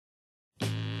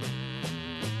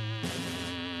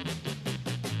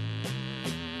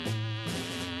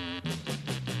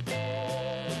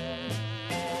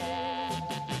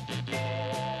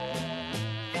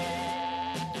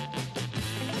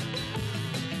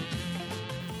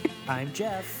I'm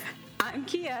Jeff. I'm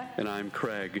Kia. And I'm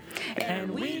Craig. And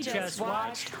we just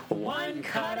watched One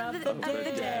Cut of the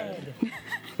Dead.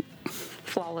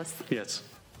 Flawless. Yes.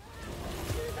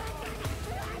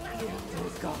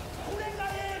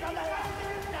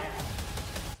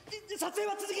 撮影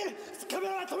は続ける。カメ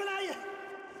ラは止めない。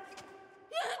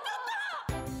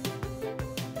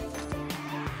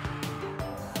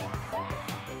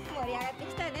盛り上がって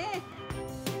きたね。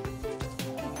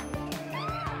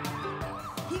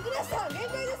日暮さん、限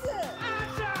界です。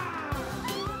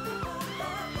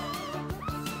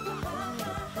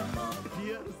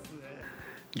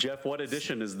Jeff, what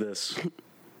edition is this?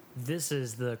 This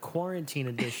is the quarantine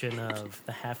edition of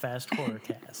the Half-Assed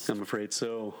Horrorcast. I'm afraid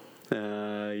so.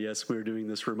 Yes, we're doing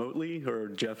this remotely, or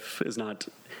Jeff is not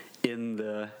in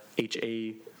the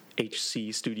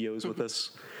HAHC studios with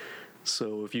us.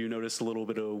 So if you notice a little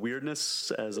bit of weirdness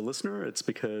as a listener, it's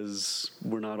because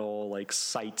we're not all like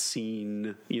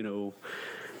sightseeing,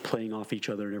 playing off each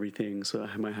other and everything. So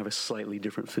I might have a slightly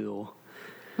different feel.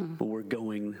 But we're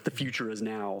going. The future is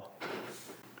now.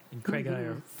 And Craig and I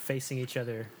are facing each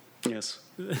other. Yes.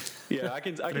 Yeah, I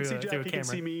can see Jeff. He can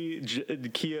see me.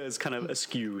 Kia is kind of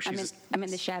askew. I'm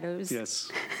in the shadows. Yes.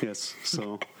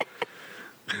 So.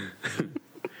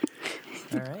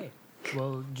 All right.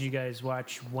 Well, did you guys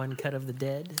watch One Cut of the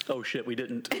Dead? Oh shit, we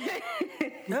didn't.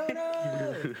 No.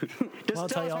 Just I'll tell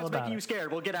tell you us all what's about making you it.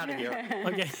 scared. We'll get out of here.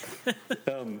 Okay.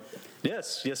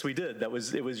 Yes, we did. It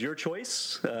was your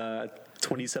choice.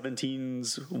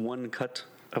 2017's One Cut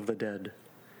of the Dead.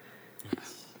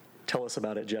 Yes. Tell us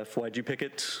about it, Jeff. Why'd you pick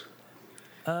it?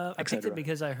 I picked it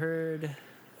because I heard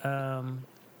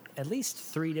at least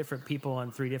 3 different people on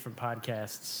 3 different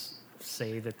podcasts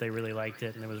say that they really liked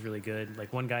it and it was really good.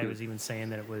 Like one guy was even saying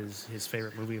that it was his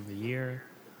favorite movie of the year.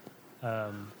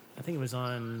 I think it was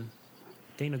on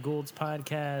Dana Gould's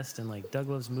podcast and like Doug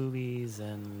Loves Movies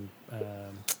and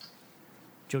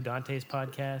Joe Dante's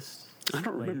podcast. I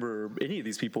don't remember any of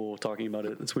these people talking about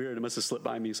it. It's weird. It must have slipped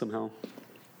by me somehow.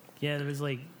 Yeah, there was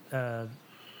like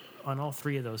on all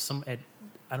 3 of those. I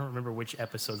don't remember which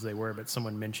episodes they were, but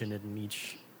someone mentioned it in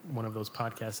each one of those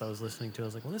podcasts I was listening to. I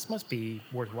was like, well, this must be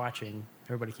worth watching.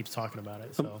 Everybody keeps talking about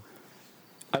it. So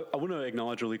I want to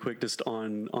acknowledge really quick, just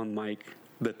on mic,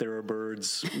 that there are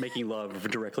birds making love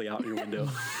directly out your window.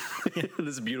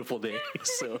 This beautiful day.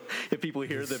 So if people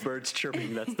hear the birds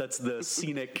chirping, that's the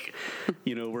scenic.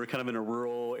 We're kind of in a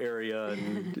rural area,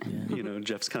 and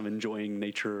Jeff's kind of enjoying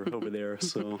nature over there.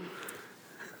 So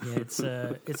yeah, it's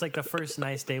like the first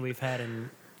nice day we've had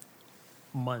in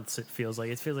months. It feels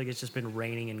like it's just been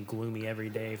raining and gloomy every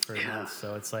day for months.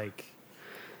 So it's like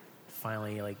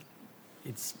finally, like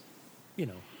it's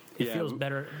It feels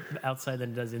better outside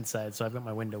than it does inside, so I've got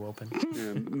my window open.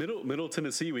 Yeah, Middle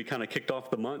Tennessee, we kind of kicked off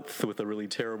the month with a really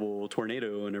terrible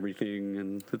tornado and everything,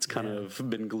 and it's kind of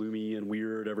been gloomy and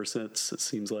weird ever since, it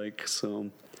seems like.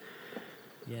 So.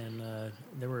 Yeah, and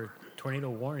there were tornado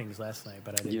warnings last night,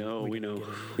 but I didn't. Yeah, we know.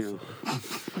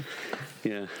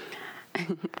 Yeah.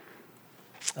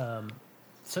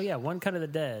 So yeah, One Cut of the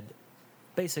Dead.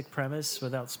 Basic premise,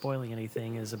 without spoiling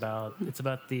anything, is about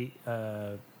the.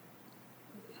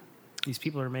 These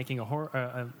people are making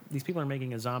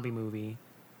a zombie movie,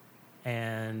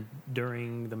 and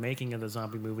during the making of the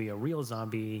zombie movie, a real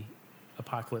zombie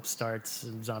apocalypse starts,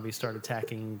 and zombies start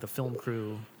attacking the film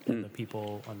crew and the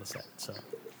people on the set. So,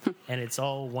 and it's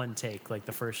all one take. Like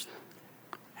the first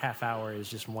half hour is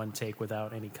just one take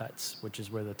without any cuts, which is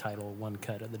where the title "One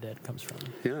Cut of the Dead" comes from.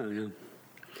 Yeah.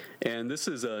 And this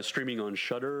is streaming on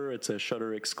Shudder. It's a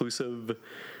Shudder exclusive.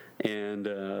 And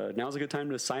now's a good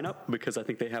time to sign up because I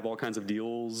think they have all kinds of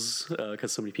deals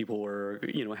because so many people are,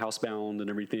 housebound and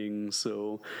everything.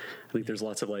 So I think there's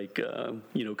lots of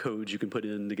codes you can put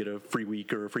in to get a free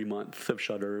week or a free month of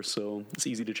Shudder. So it's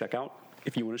easy to check out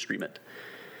if you want to stream it.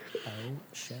 Oh,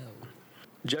 show.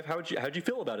 Jeff, how'd you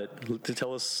feel about it? To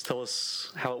tell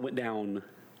us how it went down.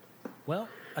 Well,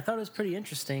 I thought it was pretty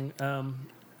interesting.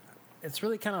 It's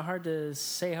really kind of hard to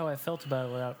say how I felt about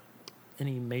it without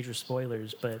any major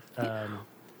spoilers, but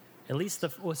at least the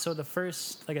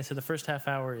first, like I said, the first half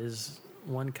hour is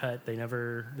one cut.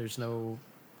 There's no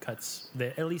cuts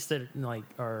that at least that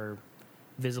are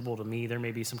visible to me. There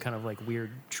may be some kind of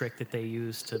weird trick that they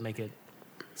use to make it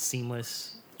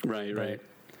seamless. Right.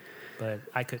 But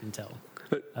I couldn't tell.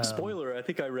 Spoiler, I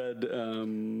think I read,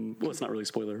 it's not really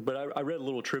spoiler, but I read a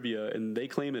little trivia, and they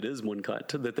claim it is one cut,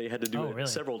 that they had to do it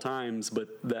several times, but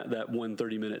that one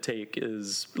 30-minute take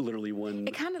is literally one.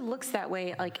 It kind of looks that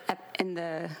way, in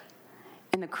the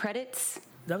credits.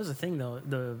 That was the thing, though.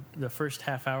 The first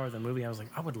half hour of the movie, I was like,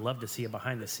 I would love to see a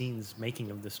behind-the-scenes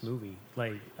making of this movie.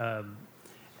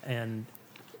 And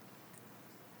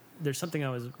there's something I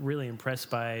was really impressed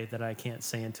by that I can't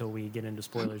say until we get into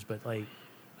spoilers, but like,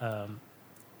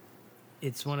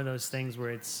 it's one of those things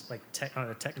where it's like on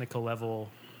a technical level,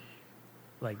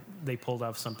 like they pulled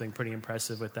off something pretty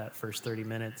impressive with that first 30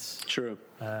 minutes. Sure.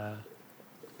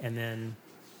 And then,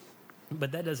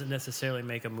 but that doesn't necessarily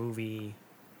make a movie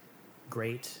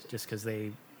great just because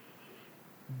they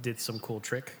did some cool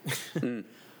trick.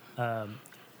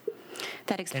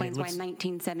 That explains why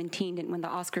 1917 didn't win the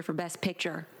Oscar for Best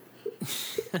Picture.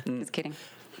 Just kidding.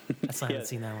 I still haven't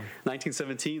seen that one.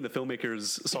 1917, the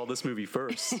filmmakers saw this movie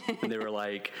first, and they were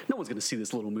like, "No one's going to see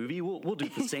this little movie. We'll do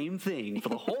the same thing for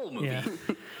the whole movie." Yeah.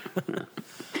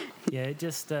 Yeah, it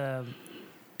just it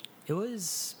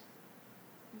was.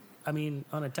 I mean,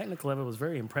 on a technical level, it was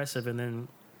very impressive, and then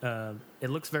it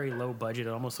looks very low budget.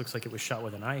 It almost looks like it was shot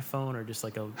with an iPhone or just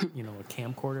like a a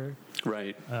camcorder.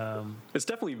 Right. It's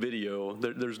definitely video.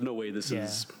 There's no way this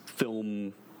is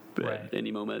film at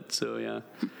any moment. So yeah.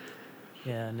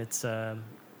 Yeah, and it's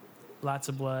lots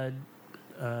of blood,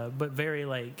 but very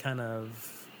like kind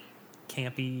of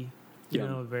campy. You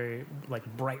know, very like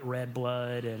bright red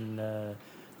blood, and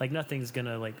like nothing's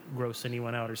gonna like gross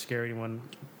anyone out or scare anyone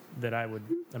that I would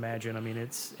imagine. I mean,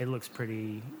 it looks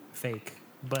pretty fake,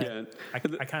 but I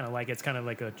kind of like it. It's kind of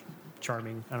like a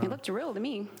charming. I don't It know. looked real to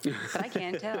me, but I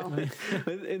can't tell.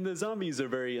 And the zombies are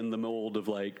very in the mold of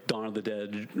like Dawn of the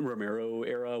Dead Romero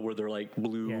era, where they're like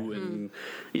blue and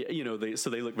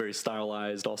they look very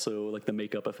stylized. Also, like the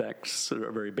makeup effects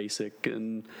are very basic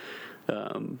and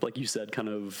like you said, kind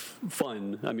of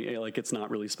fun. I mean, like it's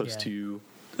not really supposed to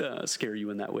scare you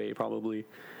in that way, probably.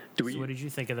 So what did you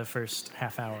think of the first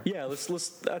half hour? Yeah,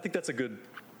 let's. I think that's a good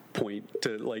point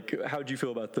to like. How did you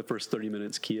feel about the first 30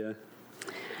 minutes, Kia?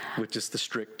 With just the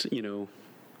strict, one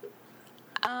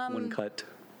cut.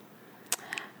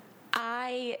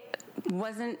 I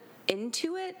wasn't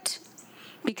into it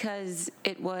because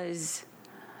it was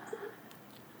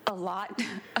a lot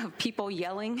of people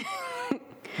yelling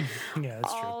Yeah,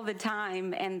 that's true. all the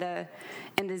time, and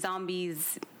the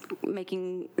zombies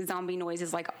making zombie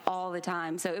noises like all the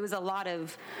time. So it was a lot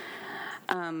of,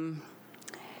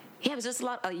 it was just a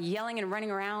lot of yelling and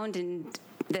running around, and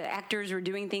the actors were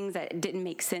doing things that didn't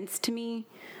make sense to me.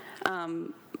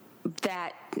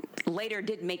 That later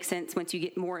did make sense once you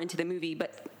get more into the movie.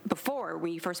 But before,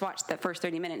 when you first watched the first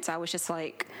 30 minutes, I was just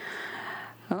like,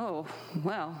 oh,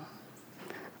 well,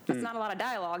 that's not a lot of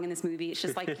dialogue in this movie. It's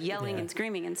just like yelling and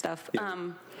screaming and stuff.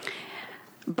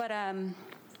 But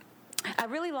I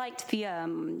really liked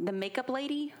the makeup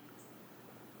lady.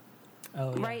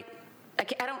 Oh, yeah. Right?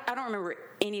 I don't remember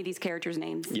any of these characters'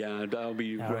 names. Yeah, I'll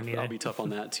be tough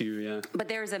on that too. Yeah. But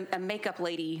there's a makeup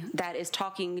lady that is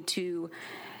talking to,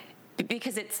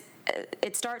 because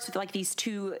it starts with like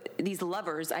these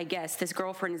lovers, I guess. This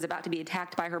girlfriend is about to be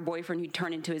attacked by her boyfriend who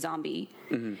turned into a zombie,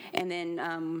 and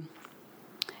then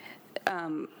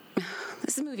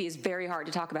this movie is very hard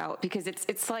to talk about because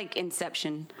it's like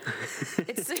Inception.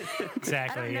 It's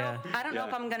Exactly. I don't know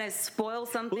if I'm gonna spoil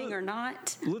something or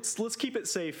not. Let's keep it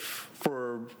safe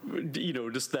for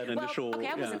just that initial. Well,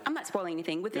 okay, I'm not spoiling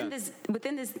anything. Within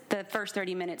the first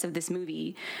 30 minutes of this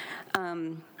movie,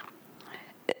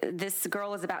 this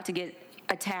girl is about to get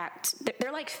attacked.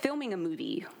 They're like filming a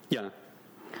movie. Yeah.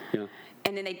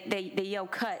 And then they yell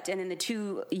cut, and then the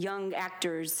two young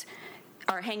actors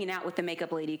are hanging out with the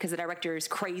makeup lady because the director is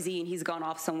crazy and he's gone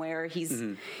off somewhere. He's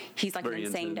like Very an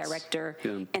insane intense. director.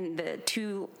 Yeah. And the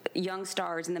two young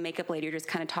stars and the makeup lady are just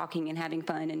kind of talking and having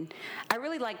fun. And I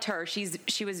really liked her.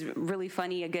 She was really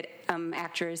funny, a good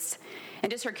actress,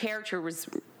 and just her character was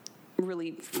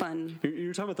really fun.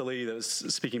 You're talking about the lady that was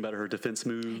speaking about her defense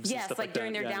moves. Yes, and stuff like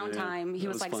during that. their downtime, he That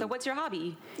was like, fun. "So what's your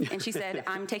hobby?" And she said,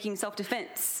 "I'm taking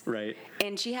self-defense." Right.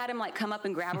 And she had him like come up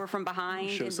and grab her from behind.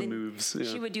 Show and some then moves, yeah.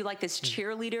 She would do like this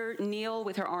cheerleader kneel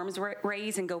with her arms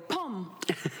raised and go pum,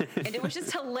 and it was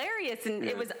just hilarious, and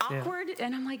it was awkward.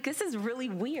 And I'm like, this is really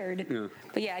weird. Yeah.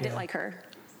 But yeah, I did like her.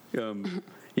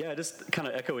 Yeah, just kind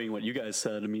of echoing what you guys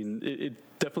said. I mean, it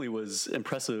definitely was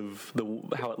impressive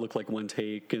how it looked like one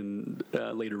take, and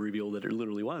later revealed that it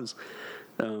literally was.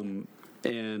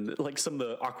 And like some of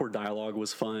the awkward dialogue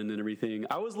was fun and everything.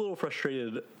 I was a little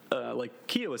frustrated, like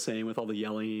Kia was saying, with all the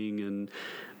yelling,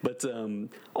 but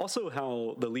also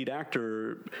how the lead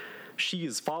actor, she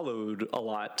is followed a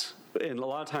lot, and a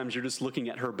lot of times you're just looking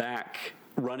at her back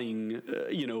running,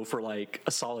 for like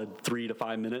a solid 3 to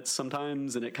 5 minutes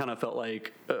sometimes, and it kind of felt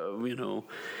like,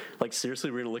 like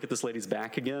seriously, we're gonna look at this lady's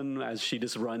back again as she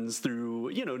just runs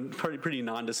through, pretty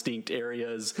non-distinct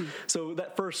areas. So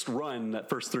that first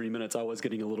 30 minutes, I was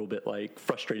getting a little bit like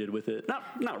frustrated with it.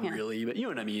 Not really, but you know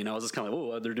what I mean. I was just kind of like,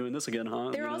 oh, they're doing this again,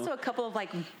 huh? There are also a couple of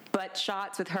like butt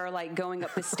shots with her like going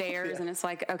up the stairs, and it's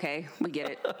like, okay, we get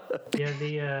it.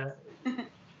 Yeah,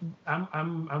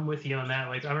 I'm with you on that.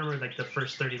 Like, I remember like the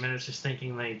first 30 minutes just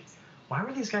thinking like, why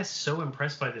were these guys so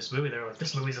impressed by this movie? They were like,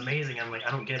 this movie's amazing. I'm like,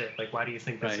 I don't get it. Like, why do you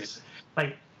think this is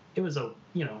like? It was it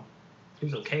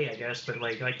was okay, I guess. But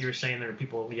like you were saying, there were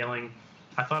people yelling.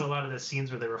 I thought a lot of the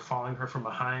scenes where they were following her from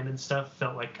behind and stuff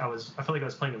felt like I felt like I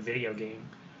was playing a video game.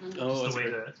 Oh, just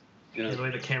the way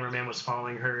the cameraman was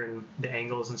following her and the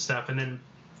angles and stuff. And then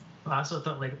I also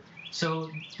thought like, so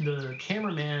the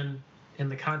cameraman in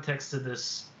the context of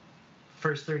this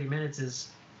first 30 minutes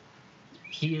is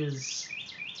he is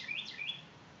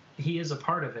a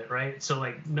part of it, right? So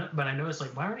like, no, but I noticed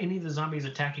like, why aren't any of the zombies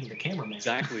attacking the cameraman?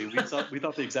 Exactly. We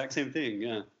thought the exact same thing.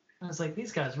 Yeah. I was like,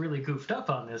 these guys really goofed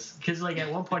up on this, because like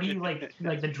at one point he like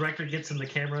the director gets in the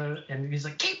camera and he's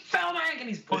like, keep filming, and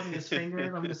he's pointing his finger,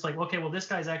 and I'm just like, okay, well this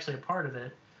guy's actually a part of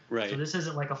it, right? So this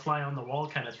isn't like a fly on the wall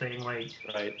kind of thing, like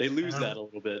right. They lose that a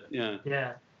little bit, yeah.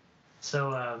 Yeah.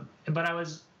 So, but I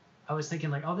was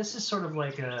thinking like, oh, this is sort of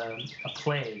like a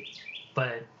play,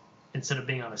 but instead of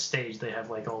being on a stage, they have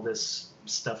like all this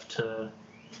stuff to,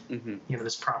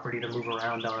 this property to move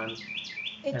around on.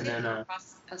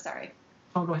 Sorry.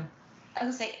 Oh, go ahead. I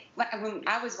was say when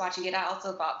I was watching it, I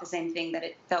also thought the same thing, that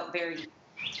it felt very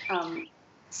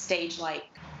stage-like.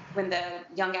 When the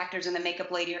young actors and the makeup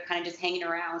lady are kind of just hanging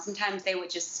around, sometimes they would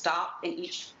just stop and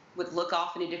each would look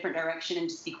off in a different direction and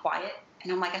just be quiet.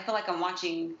 And I'm like, I feel like I'm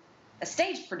watching a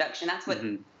stage production. That's what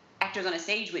actors on a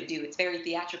stage would do. It's very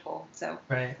theatrical. So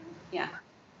right. Yeah.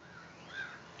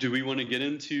 Do we want to get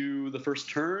into the first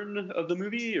turn of the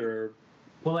movie, or?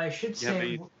 Well, I should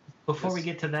say. Before we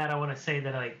get to that, I want to say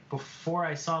that like before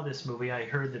I saw this movie, I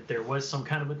heard that there was some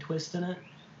kind of a twist in it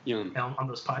on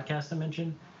those podcasts I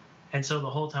mentioned. And so the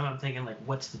whole time I'm thinking like,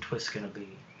 what's the twist going to be?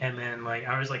 And then like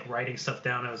I was like writing stuff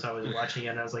down as I was watching it,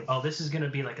 and I was like, oh, this is going to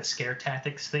be like a scare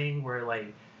tactics thing where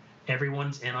like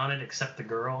everyone's in on it except the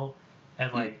girl,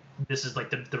 and like this is like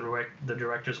the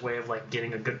director's way of like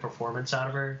getting a good performance out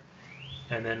of her.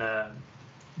 And then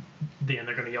they're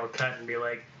going to yell cut and be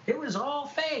like, it was all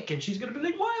fake, and she's gonna be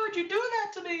like, "Why would you do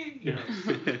that to me?"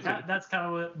 That's kind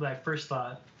of what I first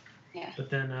thought. Yeah.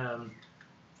 But then,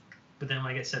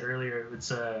 like I said earlier,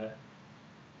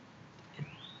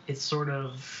 it's sort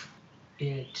of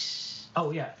it.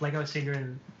 Oh yeah, like I was saying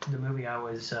during the movie, I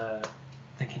was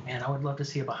thinking, man, I would love to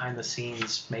see a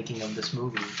behind-the-scenes making of this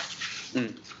movie.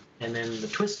 And then the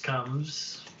twist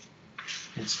comes,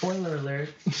 and spoiler alert.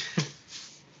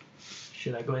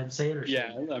 Should I go ahead and say it?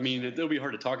 Or I mean, it'll be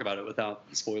hard to talk about it without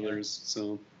spoilers.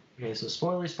 So. Okay, so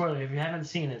spoiler. If you haven't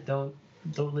seen it, don't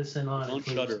listen on. Don't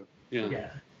shudder. Yeah.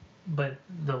 Yeah. But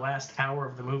the last hour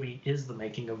of the movie is the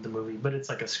making of the movie, but it's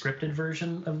like a scripted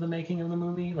version of the making of the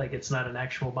movie. Like it's not an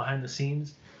actual behind the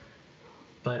scenes.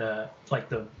 But like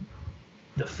the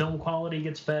film quality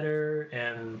gets better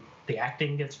and the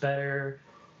acting gets better,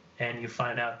 and you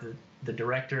find out that the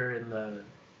director in the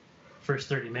first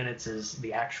 30 minutes is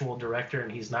the actual director,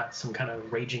 and he's not some kind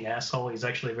of raging asshole. He's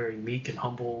actually a very meek and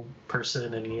humble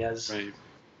person, and he has a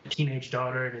teenage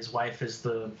daughter, and his wife is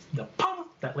the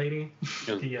that lady,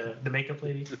 the makeup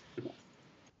lady.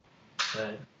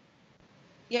 But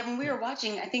yeah, when we were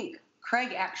watching, I think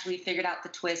Craig actually figured out the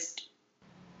twist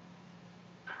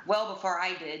well before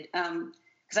I did,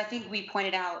 because I think we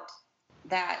pointed out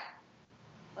that,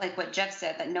 like what Jeff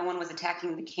said, that no one was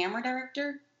attacking the camera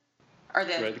director. Or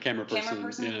the camera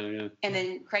person. Yeah. And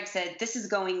then Craig said, this is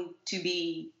going to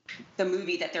be the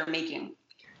movie that they're making.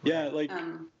 Yeah, like...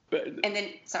 and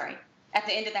then, sorry, at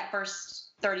the end of that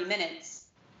first 30 minutes,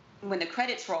 when the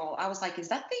credits roll, I was like, is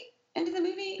that the end of the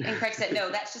movie? And Craig said,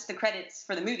 no, that's just the credits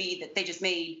for the movie that they just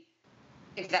made,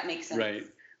 if that makes sense. Right.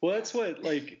 Well, that's what,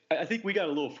 like, I think we got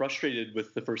a little frustrated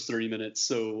with the first 30 minutes,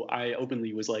 so I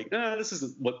openly was like, this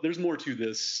isn't what... There's more to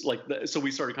this. Like, so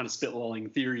we started kind of spitballing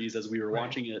theories as we were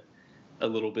watching it. A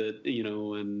little bit,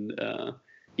 and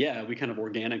we kind of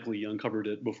organically uncovered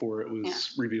it before it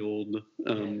was revealed.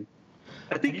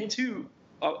 I think too,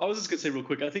 I was just gonna say real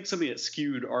quick, I think something that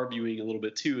skewed our viewing a little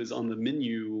bit too is on the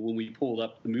menu when we pulled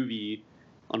up the movie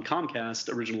on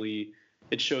Comcast originally,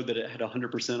 it showed that it had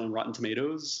 100% on Rotten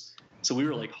Tomatoes. So we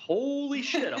were like, holy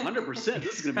shit, 100%,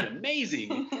 this is gonna be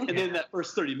amazing. And then that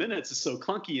first 30 minutes is so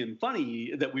clunky and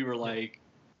funny that we were like,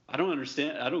 I don't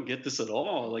understand. I don't get this at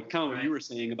all. Like kind of what you were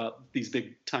saying about these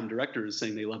big time directors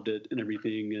saying they loved it and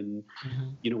everything, and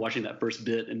watching that first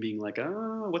bit and being like,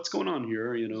 what's going on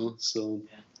here? So.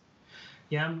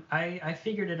 Yeah, I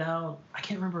figured it out. I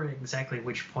can't remember exactly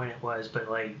which point it was,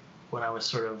 but like when I was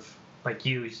sort of like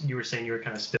you were saying you were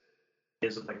kind of spilling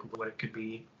ideas of like what it could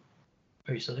be.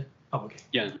 Are you still there? Oh, okay.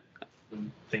 Yeah.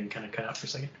 Thing kind of cut out for a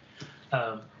second.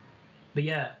 But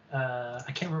yeah,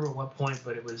 I can't remember what point,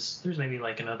 but there's maybe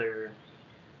like another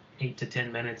 8 to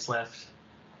 10 minutes left,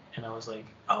 and I was like,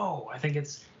 oh, I think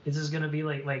this is gonna be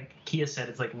like Kia said,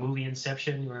 it's like movie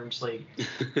Inception, where I'm just like,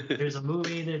 there's a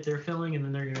movie that they're filming, and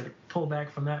then they're gonna pull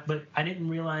back from that. But I didn't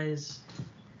realize,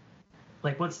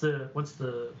 like, once the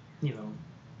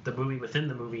the movie within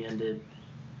the movie ended,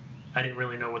 I didn't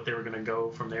really know what they were gonna go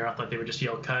from there. I thought they would just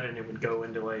yell cut, and it would go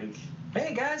into like,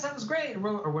 hey guys, that was great,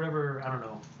 or whatever. I don't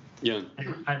know. Yeah.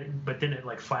 But then it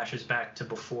like flashes back to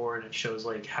before, and it shows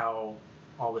like how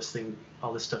all this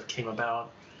stuff came about.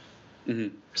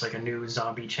 Mm-hmm. It's like a new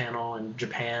zombie channel in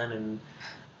Japan, and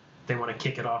they want to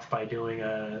kick it off by doing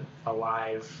a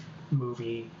live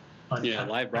movie.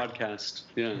 Live broadcast.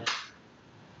 Yeah.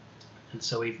 And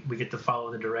so we get to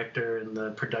follow the director and the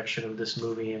production of this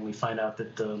movie, and we find out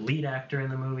that the lead actor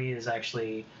in the movie is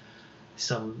actually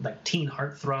some like teen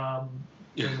heartthrob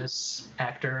famous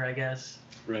actor, I guess.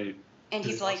 Right. And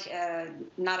he's like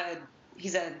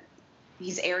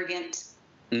he's arrogant.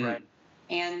 Right.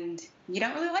 And you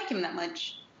don't really like him that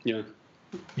much. Yeah.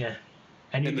 Yeah.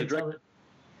 And you the can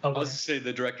I was going to say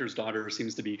the director's daughter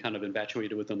seems to be kind of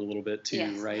infatuated with him a little bit too,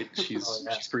 yes. right? She's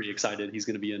pretty excited he's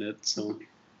going to be in it. So.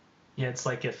 Yeah, it's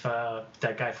like if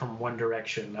that guy from One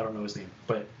Direction, I don't know his name,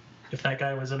 but if that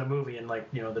guy was in a movie and like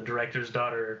the director's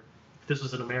daughter, if this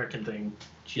was an American thing,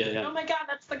 she'd be like, oh my God,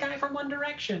 that's the guy from One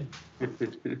Direction.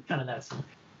 Kind of that.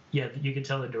 Yeah, you can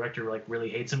tell the director like really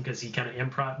hates him because he kind of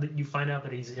improv. You find out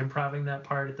that he's improvising that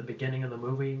part at the beginning of the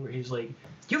movie where he's like,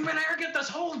 "You've been arrogant this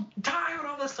whole time," and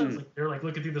all this stuff. Like, they're like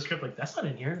looking through the script like, "That's not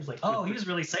in here." It's like, oh, he was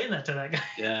really saying that to that guy.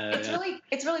 Yeah,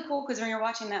 it's really cool because when you're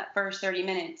watching that first 30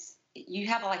 minutes, you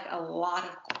have like a lot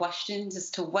of questions as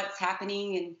to what's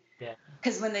happening, and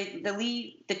because when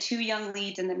the two young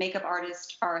leads and the makeup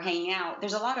artist are hanging out,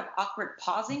 there's a lot of awkward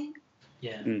pausing.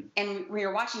 Yeah. And when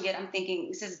you're watching it, I'm thinking,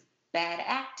 this is bad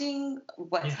acting,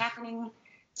 what's happening?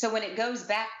 So when it goes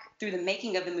back through the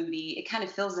making of the movie, it kind of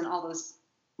fills in all those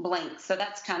blanks. So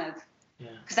that's kind of,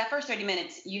 because that first 30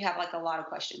 minutes, you have like a lot of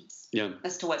questions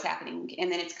as to what's happening.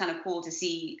 And then it's kind of cool to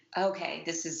see, okay,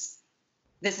 this is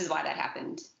why that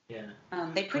happened. Yeah.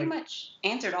 They pretty much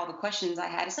answered all the questions I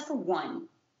had, except for one.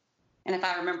 And if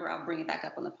I remember, I'll bring it back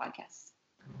up on the podcast.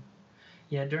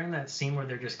 Yeah, during that scene where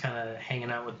they're just kind of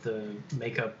hanging out with the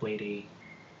makeup lady,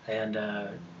 and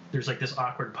there's like this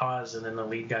awkward pause, and then the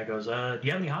lead guy goes, "Do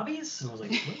you have any hobbies?" And I was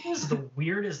like, "What is the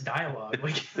weirdest dialogue?"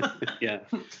 Like, yeah.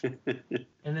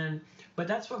 And then, but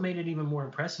that's what made it even more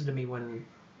impressive to me when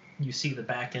you see the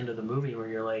back end of the movie, where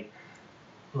you're like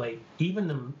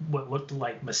even what looked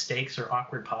like mistakes or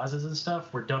awkward pauses and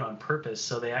stuff were done on purpose.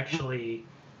 So they actually,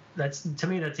 that's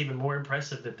even more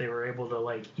impressive that they were able to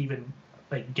like even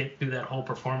like get through that whole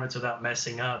performance without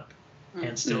messing up,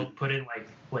 and still put in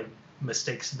like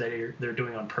mistakes that they're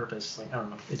doing on purpose. Like, I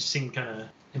don't know, it just seemed kind of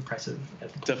impressive at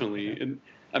the point. Definitely. And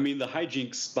I mean, the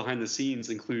hijinks behind the scenes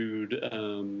include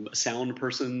a sound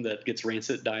person that gets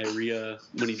rancid diarrhea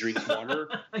when he drinks water.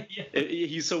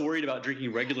 He's so worried about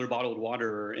drinking regular bottled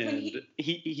water, and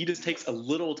he just takes a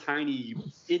little tiny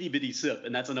itty bitty sip,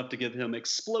 and that's enough to give him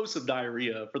explosive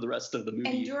diarrhea for the rest of the movie.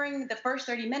 And during the first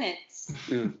 30 minutes,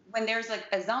 when there's like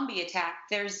a zombie attack,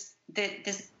 there's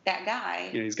that guy.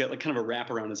 Yeah, he's got like kind of a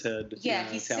wrap around his head. Yeah,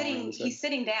 he's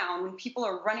sitting down when people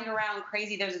are running around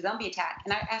crazy. There's a zombie attack,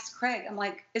 and I asked Craig, I'm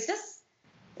like, is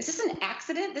this an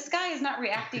accident? This guy is not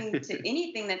reacting to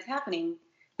anything that's happening.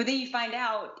 But then you find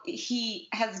out he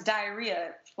has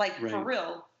diarrhea, like for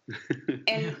real.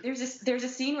 And there's a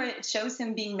scene where it shows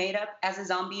him being made up as a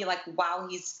zombie, like while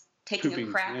he's taking a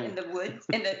crap in the woods,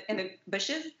 in the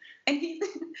bushes. And he's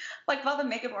like, while the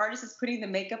makeup artist is putting the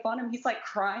makeup on him, he's like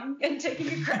crying and taking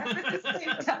a crap at the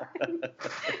same time.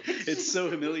 It's so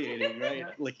humiliating,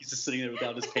 right? Like he's just sitting there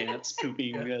without his pants,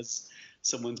 pooping as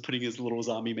someone's putting his little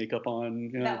zombie makeup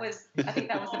on. I think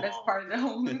that was the best part of the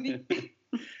whole movie.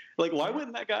 Like, why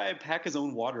wouldn't that guy pack his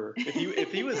own water?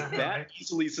 If he was that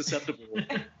easily susceptible,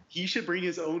 he should bring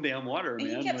his own damn water, man.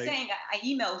 And he kept saying, I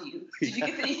emailed you. Did you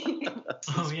get the email?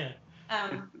 Oh, yeah.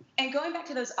 And going back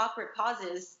to those awkward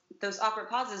pauses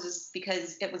was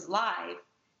because it was live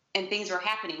and things were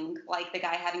happening, like the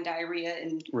guy having diarrhea,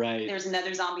 and there's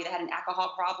another zombie that had an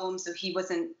alcohol problem, so he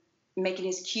wasn't making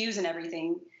his cues and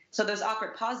everything. So those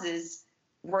awkward pauses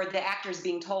where the actor's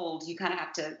being told you kind of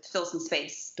have to fill some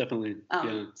space. Definitely.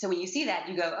 So when you see that,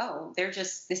 you go, oh,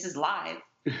 this is live,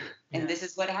 and this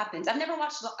is what happens. I've never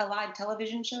watched a live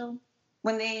television show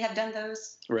when they have done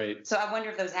those. Right. So I wonder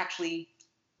if those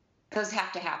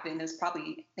have to happen. They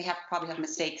probably have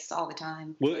mistakes all the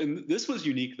time. Well, and this was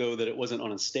unique though that it wasn't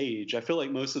on a stage. I feel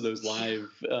like most of those live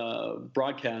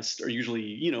broadcasts are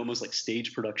usually, almost like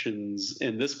stage productions,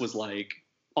 and this was like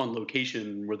on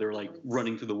location where they're like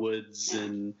running through the woods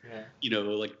and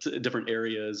like different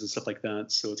areas and stuff like that.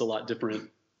 So it's a lot different,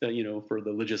 for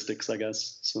the logistics, I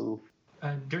guess. So.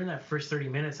 During that first 30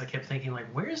 minutes, I kept thinking, like,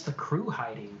 where's the crew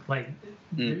hiding? Like,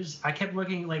 I kept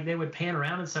looking, like, they would pan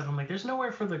around and stuff. I'm like, there's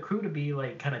nowhere for the crew to be,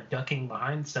 like, kind of ducking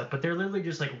behind stuff. But they're literally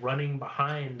just, like, running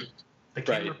behind the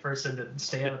camera person to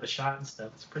stay out of the shot and stuff.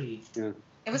 It's pretty... Yeah.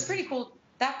 It was pretty cool.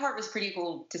 That part was pretty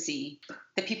cool to see.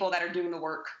 The people that are doing the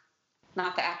work.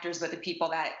 Not the actors, but the people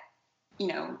that,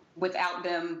 without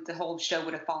them, the whole show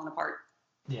would have fallen apart.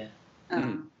 Yeah.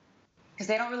 Because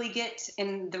they don't really get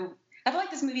in the... I feel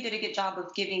like this movie did a good job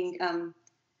of giving,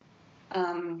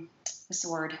 what's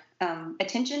the word?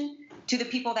 Attention to the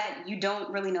people that you don't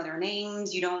really know their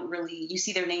names. You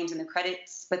see their names in the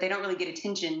credits, but they don't really get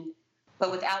attention.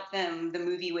 But without them, the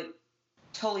movie would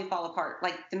totally fall apart.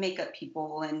 Like the makeup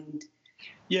people and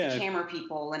the camera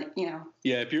people, and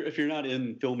Yeah, if you're not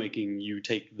in filmmaking, you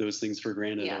take those things for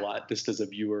granted a lot, just as a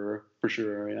viewer, for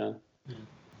sure. Yeah.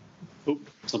 Oh,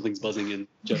 something's buzzing in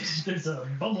Jeff's. There's a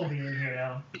bumblebee in here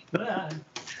now.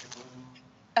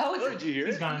 Oh, did you hear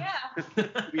He's it? gone. Yeah.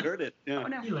 We heard it. Yeah. Oh,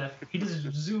 no. He left. He just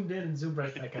zoomed in and zoomed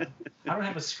right back out. I don't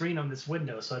have a screen on this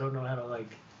window, so I don't know how to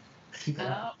keep it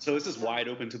out. So this is wide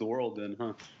open to the world, then,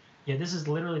 huh? Yeah, this is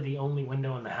literally the only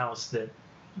window in the house that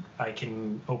I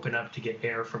can open up to get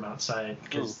air from outside,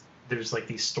 because there's like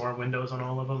these storm windows on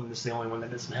all of them, and this is the only one that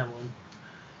doesn't have one.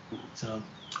 So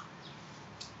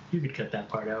you could cut that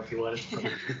part out if you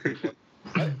wanted.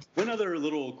 One other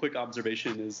little quick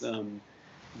observation is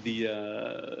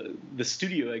the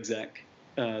studio exec,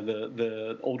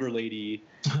 the older lady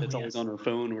that's always on her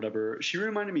phone or whatever. She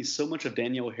reminded me so much of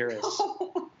Danielle Harris.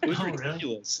 It was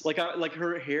ridiculous. Really? Like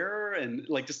her hair and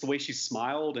like just the way she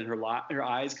smiled and her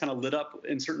eyes kind of lit up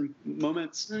in certain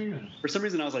moments. Oh, yeah. For some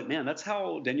reason, I was like, man, that's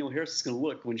how Danielle Harris is going to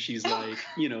look when she's like,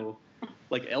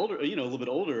 like elder, a little bit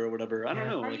older or whatever. I don't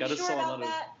know. Are like you I just sure saw a about lot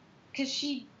that? Because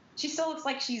she still looks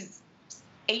like she's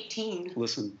 18.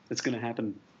 Listen, it's going to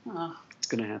happen. Oh. It's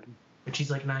going to happen. But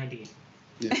she's like 90.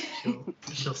 Yeah.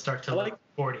 She'll start to look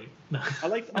 40. I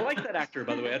like that actor,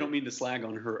 by the way. I don't mean to slag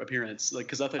on her appearance,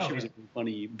 because I thought she was a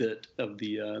funny bit of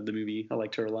the movie. I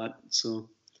liked her a lot. So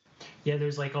yeah,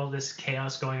 there's like all this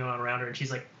chaos going on around her, and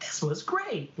she's like, "This was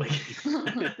great." Like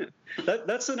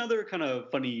that's another kind of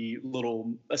funny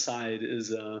little aside is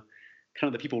kind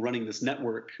of the people running this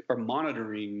network are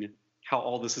monitoring how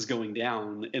all this is going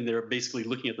down, and they're basically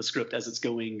looking at the script as it's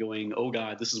going, oh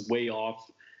God, this is way off.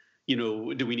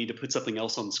 Do we need to put something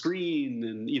else on screen?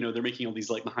 And, they're making all these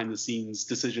like behind the scenes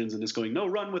decisions and just going, no,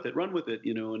 run with it.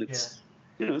 And it's,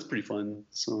 it's pretty fun.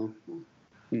 So,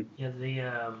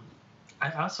 Yeah.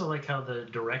 I also like how the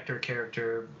director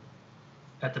character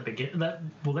at the beginning,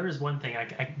 there was one thing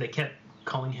they kept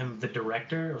calling him the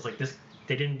director. I was like,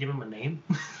 they didn't give him a name.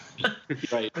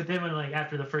 Right. But then when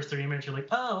after the first 30 minutes, you're like,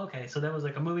 oh, okay. So that was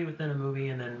like a movie within a movie.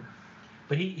 And then,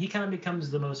 but he kind of becomes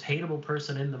the most hateable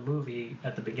person in the movie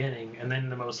at the beginning, and then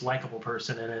the most likable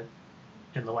person in it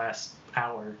in the last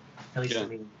hour. At least I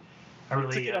really.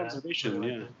 It's a good observation,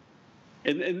 really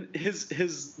And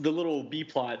the little B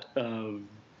plot of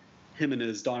him and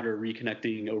his daughter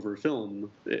reconnecting over film.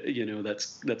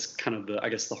 That's kind of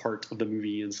the heart of the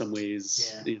movie in some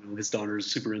ways. Yeah. His daughter's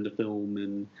super into film,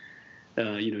 and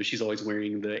she's always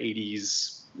wearing the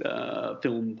 '80s.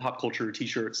 Film pop culture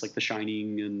T-shirts like The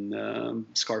Shining and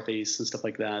Scarface and stuff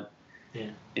like that.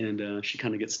 Yeah, and she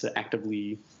kind of gets to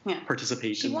actively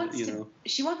participate. She wants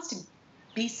to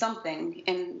be something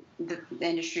in the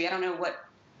industry. I don't know what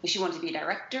she wanted to be, a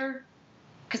director,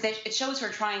 because it shows her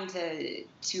trying to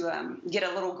get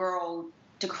a little girl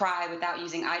to cry without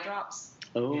using eye drops.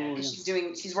 Oh, yeah.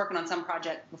 She's working on some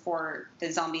project before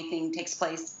the zombie thing takes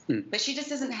place, but she just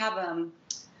doesn't have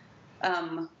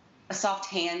a soft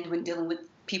hand when dealing with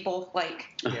people.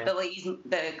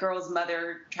 The girl's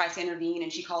mother tries to intervene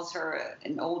and she calls her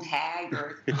an old hag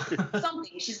or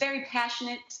something. She's very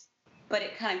passionate, but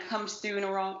it kind of comes through in a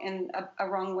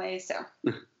wrong way. So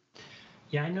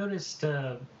yeah, I noticed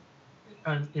in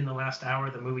the last hour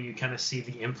of the movie you kind of see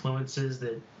the influences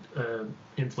that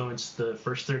influenced the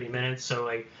first 30 minutes. So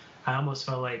I almost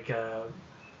felt like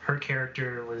her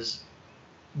character was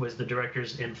the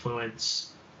director's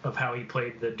influence of how he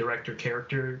played the director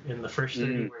character in the first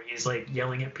 30, where he's like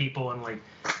yelling at people and like,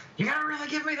 you gotta really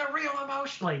give me the real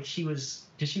emotion. Like she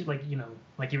like, you know,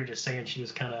 like you were just saying, she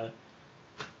was kind of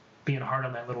being hard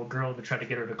on that little girl to try to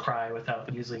get her to cry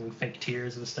without using fake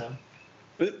tears and stuff.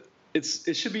 But it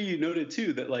should be noted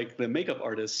too that like the makeup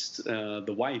artist,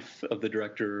 the wife of the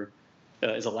director,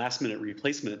 is a last minute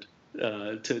replacement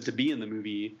to be in the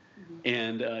movie,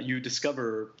 and you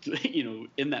discover, you know,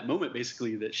 in that moment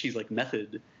basically that she's like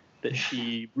method, that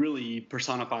she really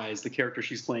personifies the character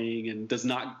she's playing and does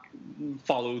not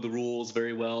follow the rules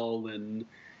very well and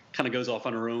kind of goes off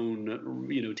on her own,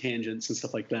 you know, tangents and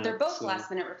stuff like that. They're both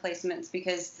last-minute replacements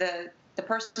because the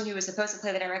person who was supposed to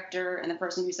play the director and the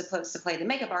person who's supposed to play the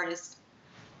makeup artist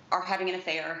are having an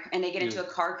affair and they get into a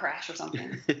car crash or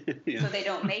something. So they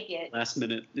don't make it. Last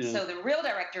minute. Yeah. So the real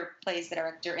director plays the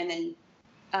director, and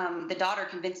then the daughter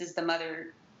convinces the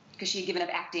mother, because she had given up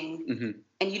acting.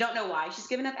 And you don't know why she's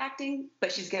given up acting,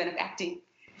 but she's given up acting.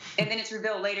 And then it's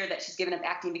revealed later that she's given up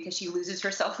acting because she loses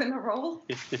herself in the role.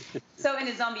 So in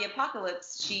a zombie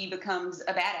apocalypse, she becomes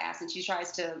a badass and she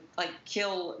tries to like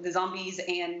kill the zombies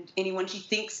and anyone she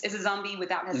thinks is a zombie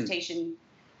without hesitation.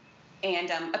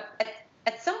 And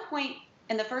at some point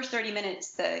in the first 30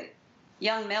 minutes, the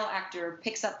young male actor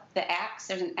picks up the axe.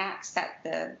 There's an axe that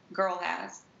the girl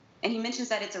has, and he mentions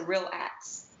that it's a real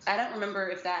axe. I don't remember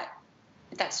if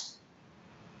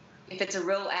it's a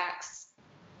real axe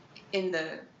in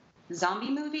the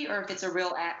zombie movie or if it's a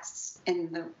real axe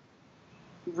in the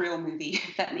real movie,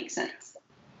 if that makes sense.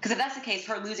 Because if that's the case,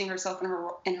 her losing herself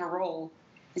in her role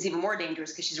is even more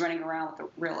dangerous because she's running around with a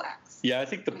real axe. Yeah, I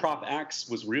think the prop axe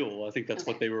was real. I think that's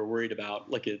what they were worried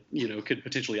about. Like it, you know, could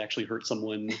potentially actually hurt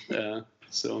someone.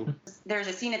 So there's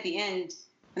a scene at the end.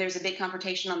 There's a big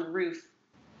confrontation on the roof,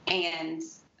 and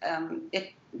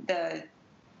the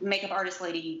makeup artist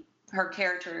lady, her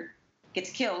character gets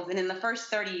killed. And in the first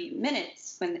 30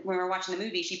 minutes, when we're watching the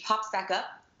movie, she pops back up,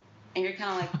 and you're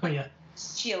kind of like,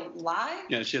 is she alive?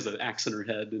 Yeah, she has an axe in her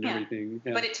head and everything.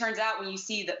 Yeah. But it turns out when you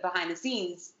see the behind the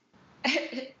scenes,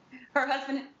 her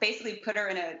husband basically put her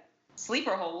in a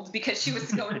sleeper hold because she was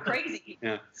going crazy.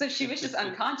 So she was just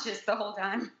unconscious the whole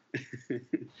time.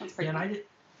 And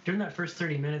during that first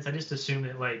 30 minutes, I just assumed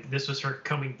that like this was her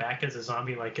coming back as a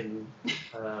zombie, like in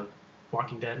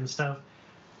Walking Dead and stuff.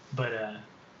 But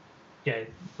yeah,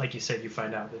 like you said, you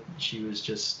find out that she was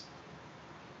just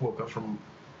woke up from,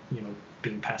 you know,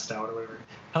 being passed out or whatever.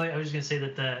 I was gonna say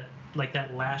that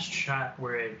that last shot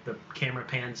where the camera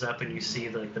pans up and you see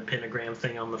the pentagram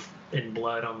thing in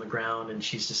blood on the ground, and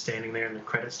she's just standing there and the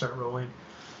credits start rolling.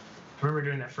 I remember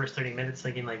during that first 30 minutes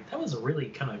thinking like that was a really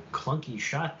kind of clunky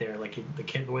shot there, like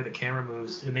the way the camera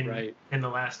moves. And then in the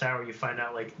last hour you find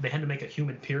out like they had to make a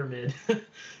human pyramid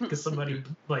because somebody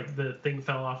like the thing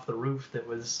fell off the roof that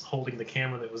was holding the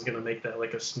camera that was going to make that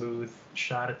like a smooth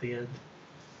shot at the end.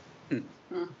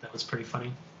 That was pretty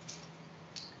funny.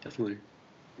 Definitely.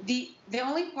 The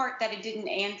only part that it didn't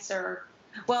answer,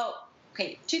 well,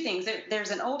 okay, two things. There's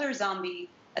an older zombie.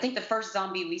 I think the first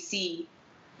zombie we see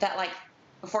that like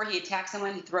before he attacks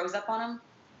someone, he throws up on him.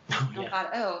 I thought,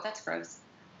 oh, that's gross.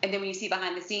 And then when you see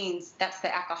behind the scenes, that's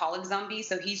the alcoholic zombie.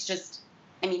 So he's just,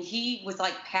 I mean, he was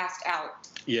like passed out.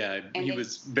 Yeah, and he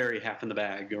was very half in the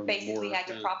bag. Or basically more, had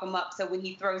to prop him up. So when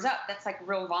he throws up, that's like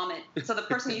real vomit. So the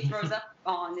person he throws up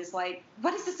on is like,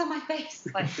 what is this on my face?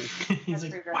 Like, he's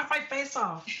like, wipe my face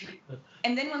off.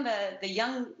 And then when the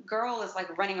young girl is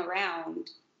like running around,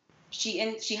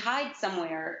 she hides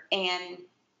somewhere and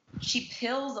she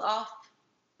peels off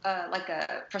like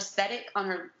a prosthetic on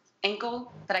her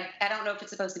ankle that I don't know if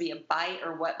it's supposed to be a bite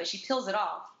or what, but she peels it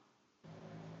off.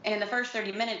 And in the first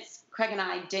 30 minutes, Craig and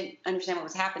I didn't understand what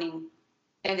was happening.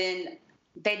 And then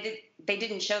they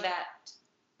didn't show that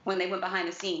when they went behind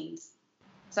the scenes.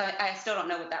 So I still don't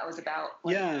know what that was about.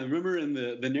 Yeah, remember in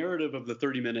the narrative of the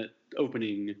 30-minute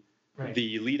opening,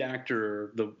 the lead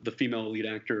actor, the female lead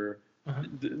actor,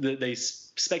 they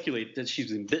speculate that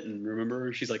she's been bitten.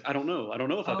 Remember, she's like, I don't know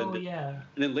if I've been bitten. And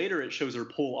then later it shows her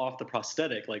pull off the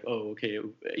prosthetic, like, oh, okay,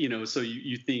 you know. So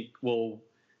you think, well,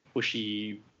 was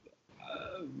she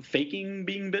faking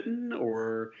being bitten,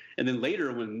 and then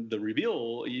later when the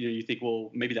reveal, you know, you think, well,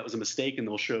 maybe that was a mistake, and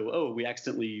they'll show, oh, we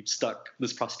accidentally stuck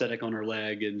this prosthetic on her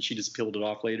leg, and she just peeled it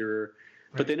off later.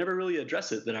 But they never really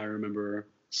address it that I remember.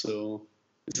 So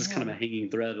it's just kind of a hanging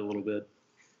thread a little bit.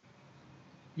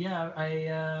 Yeah,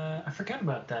 I forgot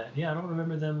about that. Yeah, I don't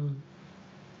remember them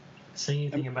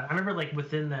saying anything about it. I remember, like,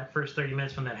 within that first 30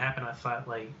 minutes when that happened, I thought,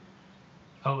 like,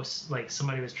 oh, like,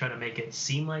 somebody was trying to make it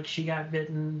seem like she got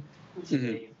bitten. So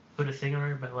they put a thing on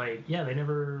her. But, like, yeah, they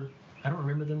never I don't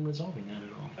remember them resolving that at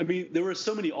all. I mean, there were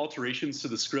so many alterations to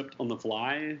the script on the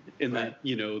fly in Right. that,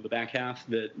 you know, the back half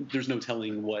that there's no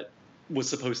telling what was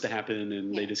supposed to happen,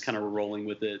 and they just kind of were rolling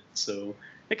with it. So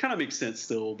it kind of makes sense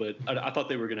still, but I thought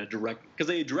they were going to because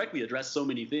they directly addressed so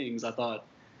many things. I thought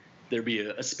there'd be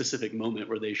a specific moment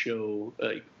where they show,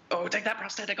 like, oh, take that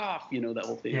prosthetic off, you know, that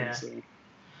whole thing. Yeah. So.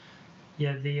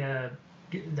 Yeah,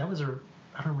 that was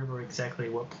I don't remember exactly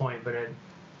what point, but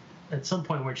at some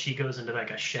point where she goes into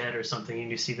like a shed or something,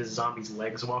 and you see the zombie's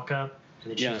legs walk up,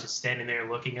 and then she's just standing there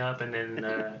looking up, and then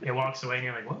it walks away, and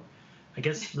you're like, well, I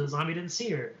guess the zombie didn't see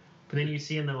her. But then you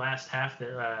see in the last half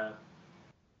that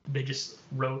they just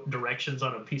wrote directions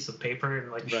on a piece of paper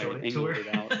and like showed it to her.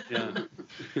 It out. Yeah.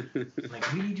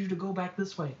 Like, we need you to go back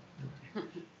this way.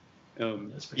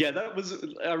 Yeah, that was.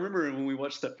 I remember when we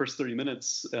watched that first 30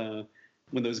 minutes.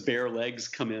 When those bare legs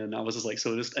come in, I was just like,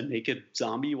 so just a naked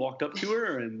zombie walked up to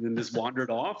her and then just wandered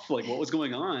off? Like, what was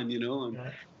going on, you know?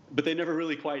 But they never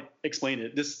really quite explained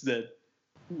it.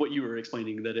 What you were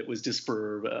explaining, that it was just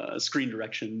for screen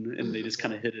direction, and they just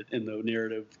kind of hid it in the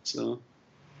narrative. So.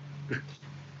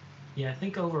 Yeah, I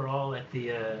think overall at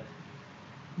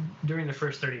during the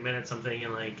first 30 minutes, I'm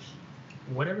thinking like,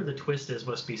 whatever the twist is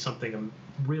must be something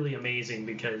really amazing,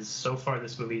 because so far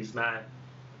this movie is not.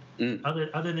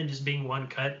 Other than just being one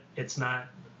cut, it's not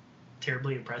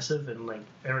terribly impressive. And like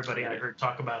everybody I heard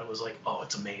talk about it was like, oh,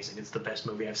 it's amazing. It's the best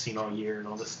movie I've seen all year and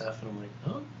all this stuff. And I'm like,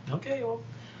 oh, okay, well,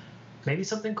 maybe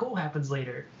something cool happens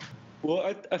later.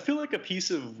 Well, I feel like a piece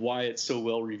of why it's so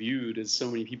well reviewed is so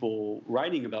many people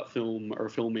writing about film or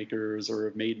filmmakers or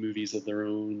have made movies of their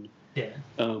own. Yeah.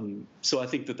 So I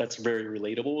think that that's very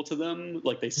relatable to them.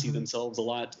 Like they see themselves a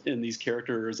lot in these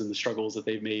characters and the struggles that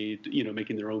they've made, you know,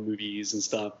 making their own movies and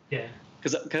stuff. Yeah.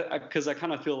 Because I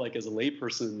kind of feel like as a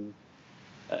layperson,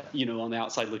 you know, on the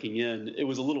outside looking in, it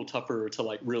was a little tougher to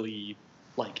like really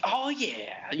like, oh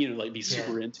yeah, you know, like be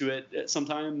super into it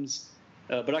sometimes.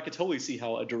 But I could totally see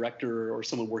how a director or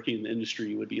someone working in the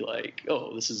industry would be like,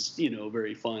 oh, this is, you know,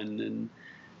 very fun. And,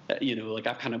 you know, like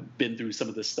I've kind of been through some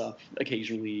of this stuff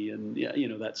occasionally and, yeah, you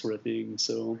know, that sort of thing.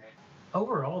 So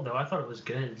overall, though, I thought it was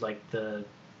good. Like you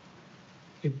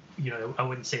know, I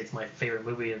wouldn't say it's my favorite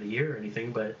movie of the year or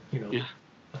anything, but, you know,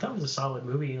 I thought it was a solid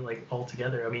movie, like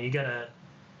altogether. I mean, you got to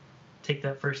take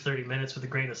that first 30 minutes with a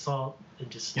grain of salt and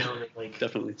just know that, like,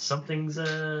 definitely something's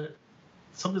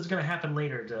going to happen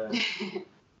later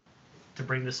to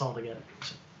bring this all together.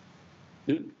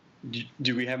 So.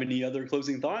 Do we have any other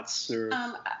closing thoughts? Or?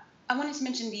 I wanted to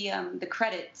mention the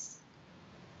credits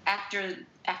after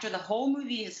the whole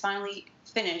movie is finally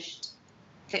finished,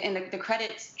 and the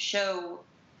credits show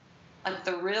like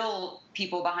the real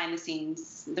people behind the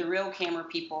scenes, the real camera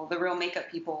people, the real makeup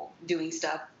people doing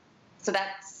stuff. So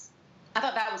I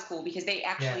thought that was cool, because they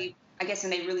actually, I guess,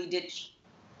 when they really did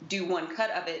do one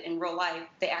cut of it in real life,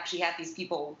 they actually had these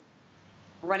people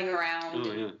running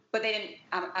around, but they didn't,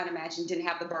 I'd imagine, didn't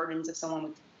have the burdens of someone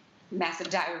with massive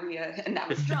diarrhea and that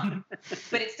was drunk.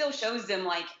 But it still shows them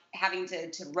like having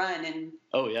to run and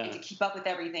to keep up with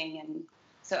everything. And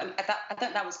so I thought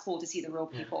that was cool to see the real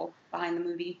people behind the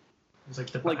movie. It was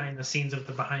like the behind the scenes of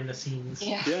the behind the scenes.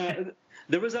 Yeah.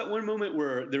 There was that one moment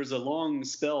where there's a long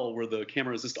spell where the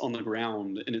camera is just on the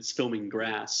ground and it's filming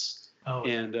grass. Oh,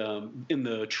 and in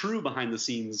the true behind the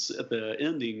scenes at the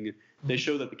ending, they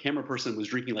show that the camera person was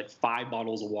drinking like 5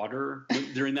 bottles of water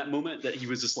during that moment, that he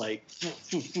was just like,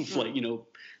 like, you know,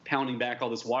 pounding back all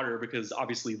this water because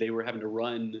obviously they were having to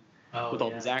run with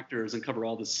all these actors and cover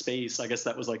all this space. I guess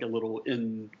that was like a little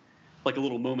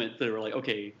moment. They were like,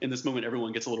 okay, in this moment,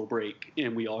 everyone gets a little break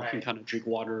and we all can kind of drink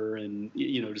water and,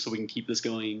 you know, just so we can keep this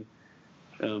going.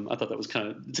 I thought that was kind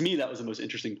of, to me, that was the most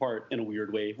interesting part in a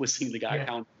weird way, was seeing the guy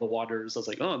pound the waters. I was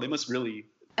like, oh, they must really,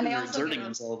 they're exerting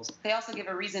themselves. They also give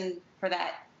a reason for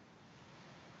that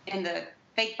in the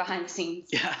fake behind the scenes.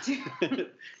 Yeah.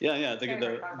 yeah.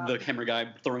 The camera guy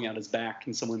throwing out his back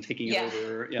and someone taking it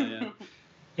over. Yeah.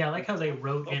 Yeah, I like how they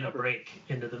wrote in a break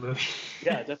into the movie.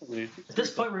 Yeah, definitely. At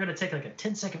this point, we're going to take like a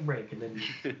 10-second break. And then.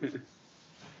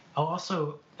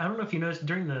 Also, I don't know if you noticed,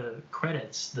 during the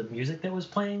credits, the music that was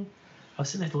playing, I was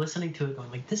sitting there listening to it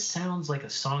going, like, this sounds like a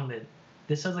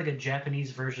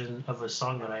Japanese version of a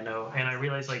song that I know. And I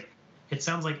realized, like, it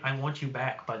sounds like I Want You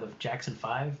Back by the Jackson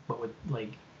 5, but with,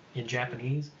 like, in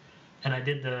Japanese. And I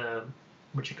did Shazam?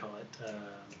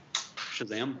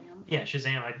 Yeah,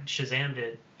 Shazam. I Shazammed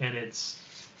it, and it's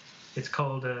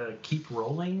called Keep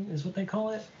Rolling is what they call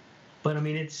it. But, I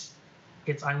mean, it's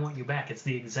I Want You Back. It's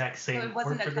the exact same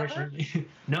chord progression.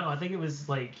 No, I think it was,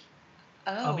 like...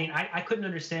 Oh. I mean, I couldn't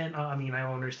understand. I mean, I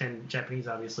don't understand Japanese,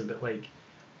 obviously, but like,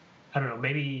 I don't know.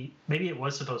 Maybe it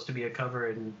was supposed to be a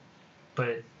cover,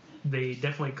 but they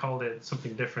definitely called it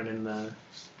something different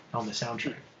on the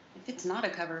soundtrack. If it's not a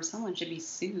cover, someone should be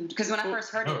sued. Because when I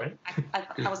first heard it, right.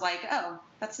 I was like, oh,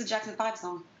 that's the Jackson 5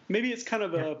 song. Maybe it's kind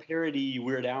of a parody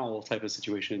Weird Al type of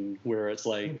situation where it's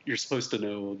like you're supposed to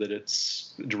know that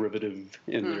it's derivative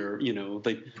and they're,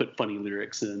 they put funny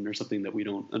lyrics in or something that we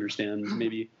don't understand,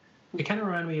 maybe. It kind of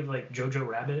reminded me of like Jojo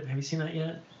Rabbit. Have you seen that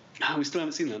yet? No, we still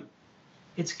haven't seen that.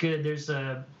 It's good. There's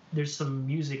some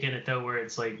music in it though where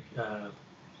it's like a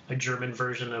German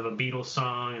version of a Beatles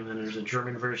song, and then there's a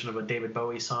German version of a David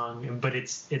Bowie song, but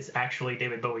it's actually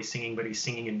David Bowie singing, but he's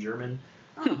singing in German.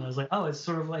 And I was like, oh, it's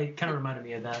sort of like kind of reminded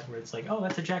me of that, where it's like, oh,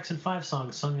 that's a Jackson 5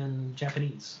 song sung in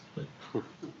Japanese. But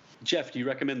Jeff, do you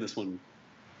recommend this one?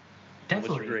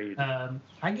 definitely, What's your grade?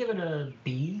 I give it a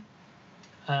B.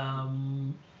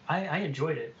 I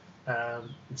enjoyed it.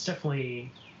 It's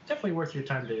definitely worth your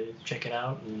time to check it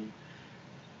out, and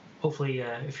hopefully,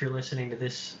 if you're listening to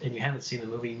this and you haven't seen the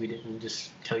movie, we didn't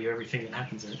just tell you everything that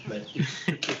happens in it. But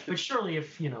surely,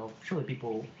 surely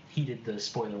people heeded the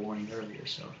spoiler warning earlier,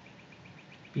 so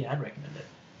yeah, I'd recommend it.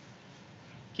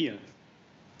 Kia.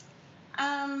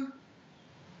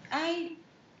 I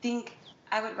think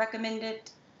I would recommend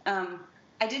it.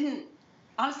 I didn't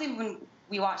honestly when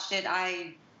we watched it.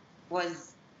 I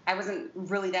wasn't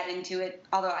really that into it.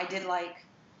 Although I did like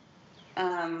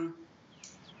the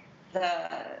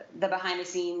behind the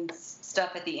scenes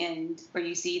stuff at the end where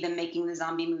you see them making the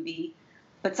zombie movie.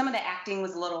 But some of the acting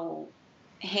was a little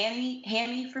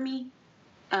hammy for me.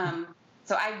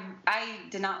 So I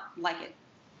did not like it.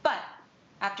 But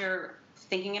after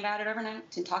thinking about it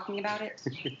overnight and talking about it,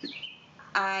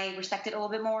 I respect it a little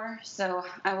bit more. So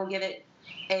I will give it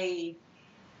a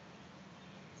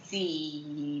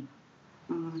C.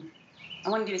 I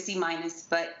want to do a C minus,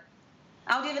 but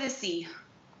I'll give it a C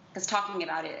because talking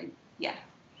about it, yeah.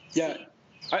 Yeah, C.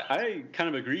 I kind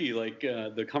of agree. Like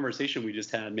the conversation we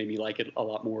just had made me like it a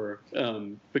lot more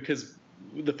because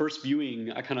the first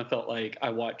viewing, I kind of felt like I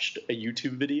watched a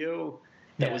YouTube video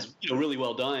that was really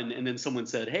well done, and then someone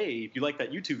said, "Hey, if you like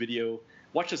that YouTube video,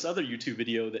 watch this other YouTube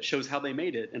video that shows how they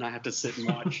made it," and I had to sit and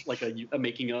watch like a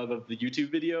making of the YouTube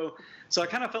video. So I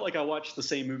kind of felt like I watched the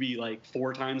same movie like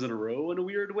 4 times in a row in a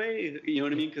weird way. You know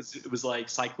what I mean? Because it was like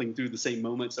cycling through the same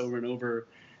moments over and over.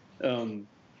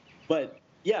 But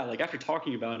yeah, like after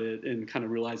talking about it and kind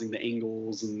of realizing the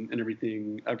angles and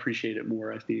everything, I appreciate it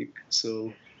more, I think.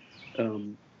 So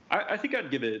I think I'd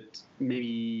give it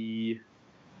maybe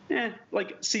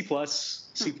like C+,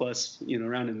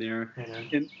 around in there. Yeah.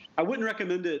 And I wouldn't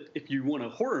recommend it if you want a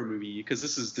horror movie, because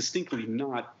this is distinctly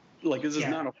not like this is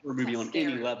not a horror movie on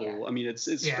any level. Yeah. I mean, it's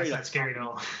It's straight not up scary at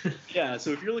all. Yeah,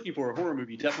 so if you're looking for a horror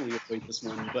movie, definitely avoid this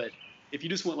one. But if you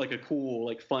just want like a cool,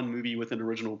 like fun movie with an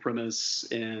original premise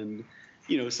and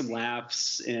some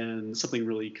laughs and something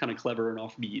really kind of clever and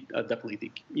offbeat, I definitely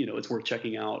think it's worth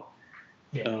checking out.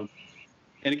 Yeah.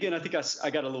 And again, I think I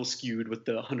got a little skewed with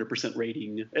the 100%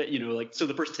 rating. So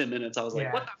the first 10 minutes I was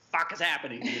like, "What the fuck is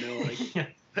happening?"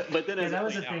 But then as that it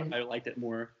was played the out, thing. I liked it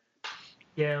more.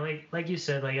 Yeah, like you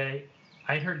said, like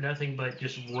I heard nothing but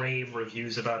just rave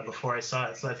reviews about it before I saw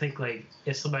it. So I think like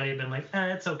if somebody had been like,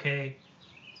 it's okay.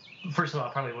 First of all,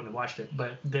 I probably wouldn't have watched it.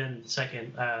 But then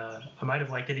second, I might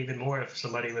have liked it even more if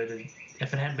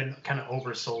if it hadn't been kind of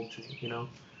oversold to me,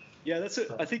 Yeah, that's it.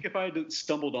 I think if I had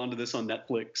stumbled onto this on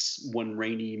Netflix one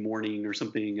rainy morning or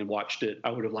something and watched it,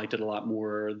 I would have liked it a lot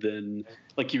more than,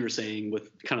 like you were saying, with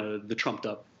kind of the trumped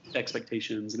up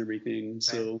expectations and everything. Right.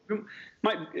 So,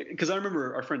 because I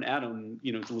remember our friend Adam,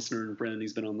 is a listener and a friend,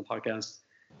 he's been on the podcast,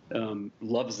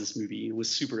 loves this movie, was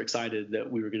super excited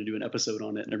that we were going to do an episode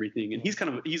on it and everything. And he's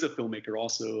a filmmaker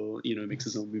also, makes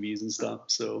his own movies and stuff.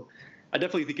 So I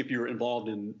definitely think if you're involved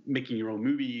in making your own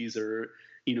movies or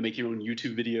make your own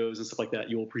YouTube videos and stuff like that,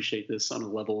 you'll appreciate this on a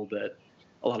level that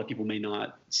a lot of people may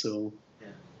not. So,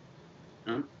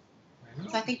 So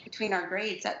I think between our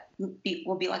grades, that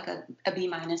will be like a B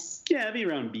minus. Yeah, it'd be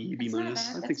around B That's minus.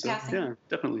 not bad. I think so. Passing. Yeah,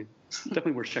 definitely.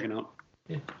 Definitely worth checking out.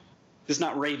 Yeah. Just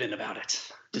not raving about it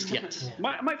just yet.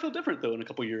 Yeah. Might feel different though in a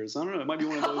couple years. I don't know. It might be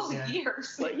one of those.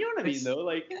 Years. Like, you know what I mean, though?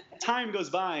 Like, time goes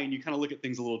by and you kind of look at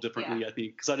things a little differently, I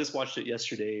think. Because I just watched it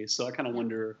yesterday. So I kind of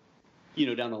wonder,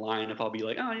 down the line if I'll be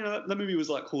like, that movie was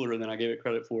a lot cooler than I gave it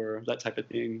credit for, that type of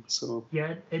thing. So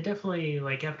yeah, it definitely,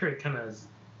 like, after it kind of,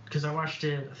 because I watched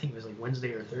it, I think it was like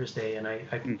Wednesday or Thursday, and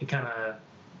it kind of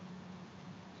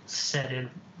set in.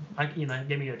 It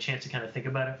gave me a chance to kind of think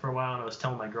about it for a while, and I was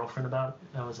telling my girlfriend about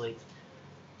it. I was like,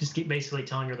 just basically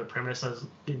telling her the premise,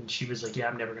 and she was like, "Yeah,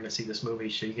 I'm never going to see this movie,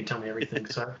 so you can tell me everything."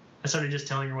 So I started just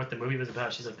telling her what the movie was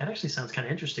about. She's like, "That actually sounds kind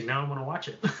of interesting. Now I want to watch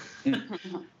it."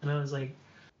 And I was like,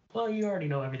 Well, you already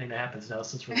know everything that happens now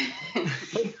since we're.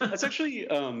 That's actually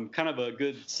kind of a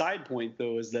good side point,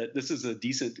 though, is that this is a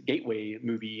decent gateway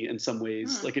movie in some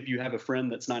ways. Like if you have a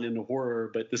friend that's not into horror,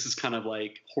 but this is kind of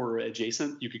like horror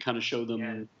adjacent, you could kind of show them.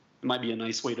 Yeah. It might be a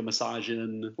nice way to massage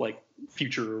in like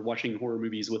future watching horror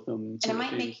movies with them. And it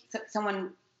might make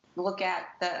someone look at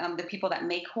the people that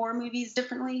make horror movies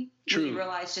differently. True. You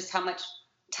realize just how much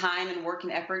time and work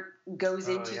and effort goes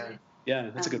into it. Yeah,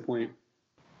 that's a good point.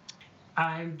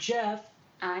 I'm Jeff.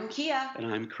 I'm Kia. And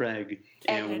I'm Craig.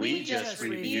 And we just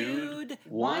reviewed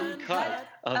One Cut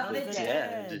of the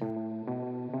Dead.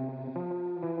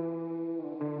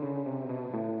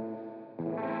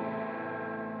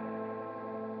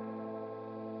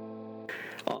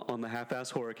 On the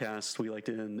Half-Ass Horrorcast, we like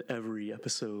to end every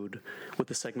episode with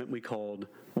a segment we called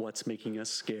What's Making Us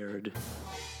Scared,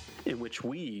 in which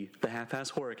we, the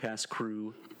Half-Ass Horrorcast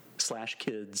crew /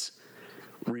 kids,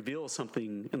 reveal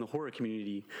something in the horror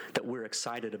community that we're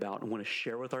excited about and want to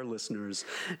share with our listeners.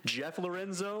 Jeff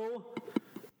Lorenzo?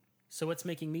 So what's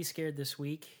making me scared this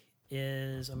week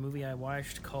is a movie I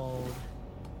watched called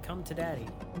Come to Daddy.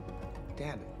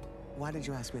 Dad, why did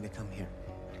you ask me to come here?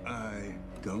 I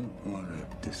don't want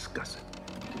to discuss it.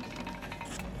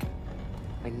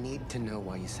 I need to know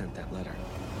why you sent that letter.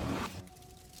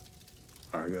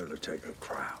 I gotta take a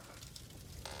crap.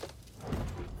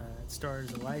 It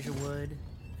stars Elijah Wood,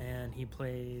 and he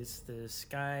plays this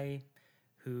guy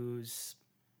who's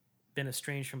been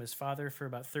estranged from his father for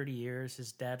about 30 years.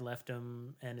 His dad left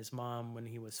him and his mom when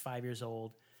he was 5 years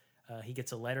old. He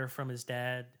gets a letter from his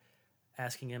dad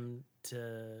asking him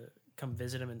to come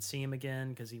visit him and see him again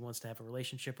because he wants to have a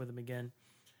relationship with him again.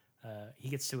 He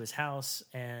gets to his house,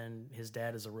 and his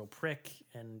dad is a real prick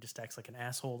and just acts like an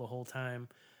asshole the whole time.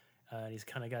 He's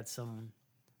kind of got some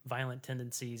violent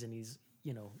tendencies, and he's,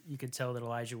 you could tell that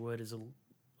Elijah Wood is a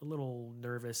little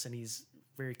nervous, and he's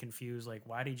very confused. Like,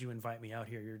 why did you invite me out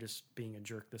here? You're just being a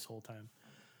jerk this whole time.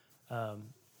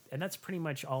 And that's pretty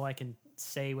much all I can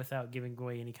say without giving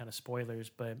away any kind of spoilers,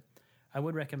 but I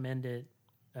would recommend it.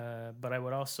 But I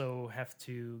would also have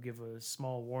to give a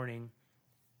small warning.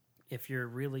 If you're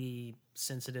really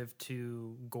sensitive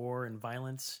to gore and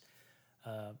violence,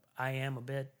 I am a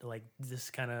bit. Like, this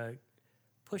kind of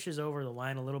pushes over the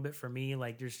line a little bit for me.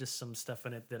 Like, there's just some stuff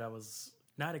in it that I was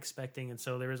not expecting. And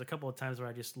so there was a couple of times where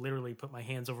I just literally put my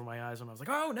hands over my eyes when I was like,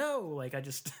 oh no, like I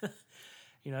just, I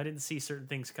didn't see certain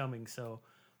things coming. So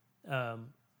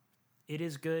it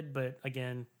is good, but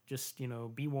again, just,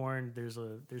 be warned, there's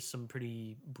some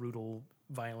pretty brutal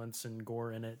violence and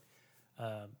gore in it.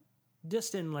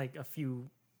 Just in like a few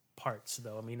parts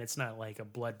though. I mean, it's not like a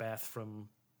bloodbath from,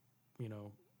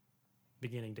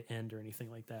 beginning to end or anything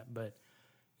like that, but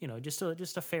just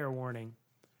a fair warning.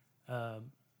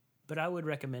 But I would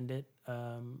recommend it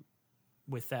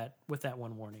with that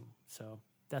one warning. So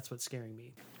that's what's scaring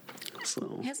me.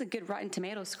 So It has a good Rotten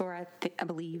Tomato score, I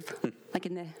believe, like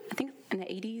in the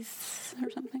 80s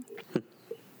or something.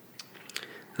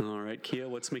 All right, Kia,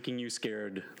 what's making you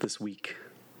scared this week?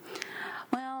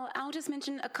 Well, I'll just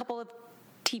mention a couple of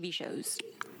TV shows.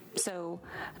 So,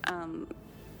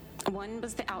 one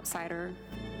was The Outsider.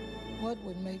 What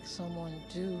would make someone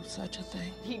do such a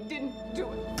thing? He didn't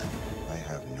do it. I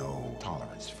have no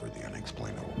tolerance for the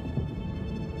unexplainable.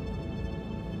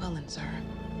 Well then, sir,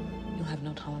 you'll have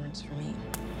no tolerance for me.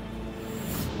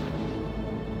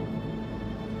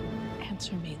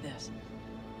 Answer me this.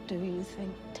 Do you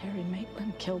think Terry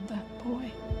Maitland killed that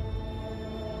boy?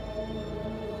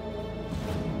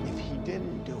 If he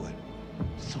didn't do it,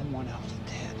 someone else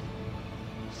did.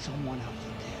 Someone else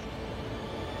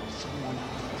did. Someone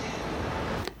else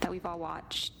did. That we've all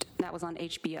watched. That was on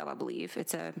HBO, I believe.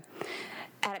 It's a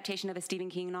adaptation of a Stephen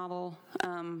King novel.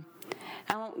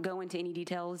 I won't go into any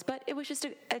details, but it was just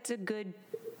it's a good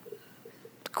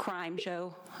crime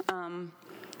show.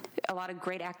 A lot of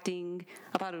great acting.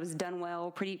 I thought it was done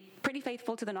well. Pretty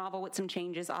faithful to the novel with some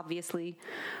changes, obviously,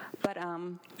 but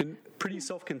and pretty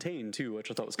self-contained too, which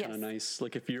I thought was kind of nice.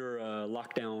 Like if you're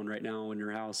locked down right now in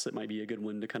your house, it might be a good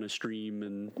one to kind of stream,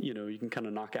 and you can kind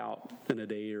of knock out in a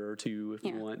day or two if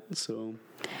you want. So,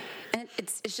 and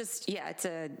it's just it's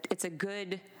a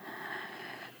good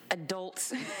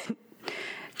adult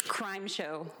crime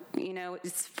show.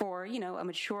 It's for a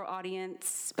mature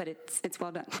audience, but it's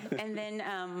well done. And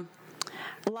then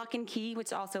Lock and Key,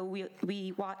 which also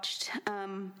we watched,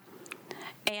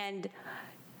 and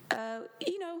I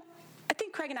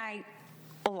think Craig and I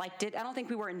liked it. I don't think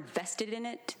we were invested in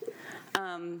it.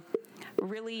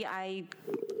 Really, I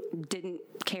didn't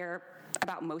care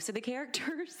about most of the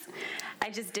characters. I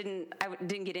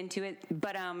didn't get into it,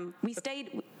 but we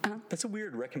stayed. That's a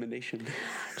weird recommendation.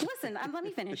 Listen, let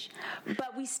me finish.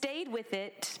 But we stayed with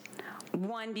it,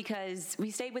 one, because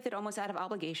we stayed with it almost out of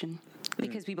obligation,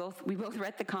 because we both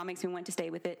read the comics, we went to stay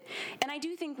with it. And I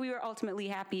do think we were ultimately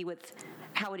happy with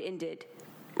how it ended.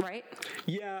 Right?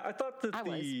 Yeah, I thought that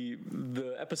the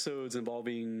episodes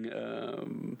involving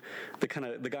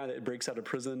the guy that breaks out of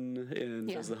prison and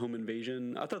does the home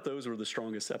invasion, I thought those were the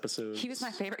strongest episodes. He was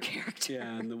my favorite character.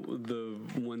 Yeah, and the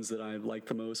ones that I liked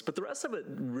the most. But the rest of it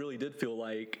really did feel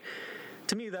like,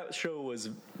 to me, that show was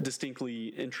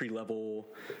distinctly entry level.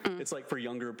 It's like for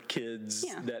younger kids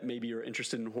that maybe are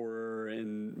interested in horror,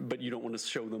 but you don't want to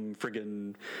show them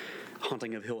friggin'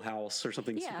 Haunting of Hill House or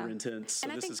something super intense. So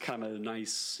this is kind of a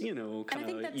nice, kind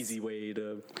of easy way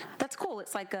to. That's cool.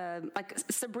 It's like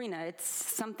Sabrina. It's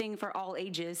something for all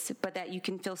ages, but that you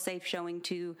can feel safe showing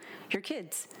to your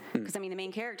kids. Because the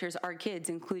main characters are kids,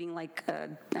 including I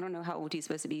don't know how old he's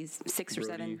supposed to be, 6 or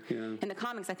 7. Yeah. In the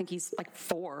comics, I think he's like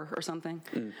 4 or something.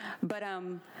 But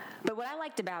what I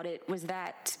liked about it was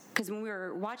that, because when we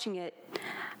were watching it,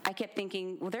 I kept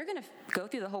thinking, well, they're going to go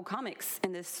through the whole comics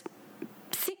in this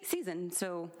season,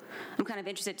 so I'm kind of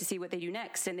interested to see what they do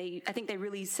next. And I think they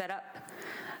really set up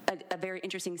a very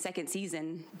interesting second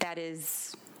season that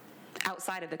is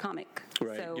outside of the comic.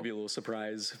 Right, so, give you a little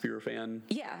surprise if you're a fan.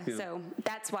 Yeah, so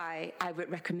that's why I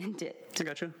would recommend it. I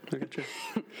gotcha.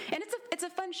 And it's a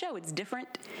fun show. It's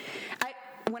different.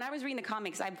 When I was reading the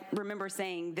comics, I remember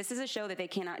saying, this is a show that they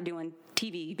cannot do on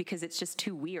TV because it's just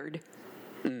too weird.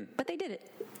 But they did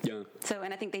it. Yeah. So,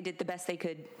 and I think they did the best they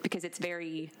could, because it's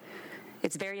very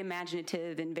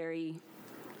imaginative and very,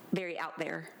 very out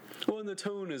there. Well, and the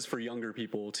tone is for younger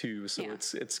people too, so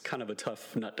it's kind of a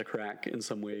tough nut to crack in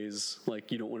some ways.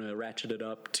 Like, you don't want to ratchet it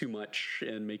up too much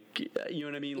and make, you know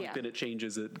what I mean? Like, then it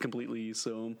changes it completely.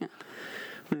 So,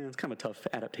 it's kind of a tough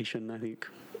adaptation, I think.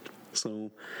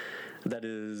 So that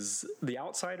is The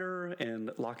Outsider and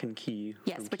Lock and Key.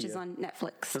 Yes, which is on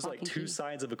Netflix. There's like two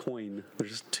sides of a coin.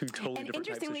 There's two totally different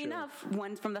types of show. And interestingly enough,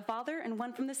 one from the father and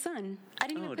one from the son. I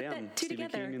didn't even put that two Stephen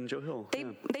together. King and Joe Hill.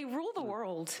 They rule the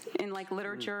world in like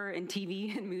literature and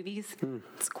TV and movies.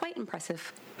 It's quite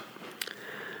impressive.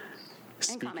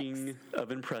 Speaking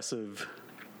of impressive,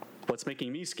 what's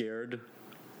making me scared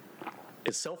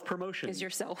is self-promotion. Is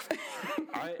yourself.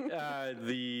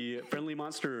 The Friendly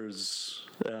Monsters,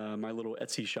 my little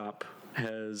Etsy shop,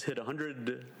 has hit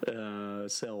 100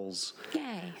 sales.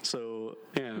 Yay. So,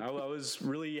 I was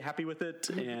really happy with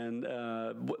it. And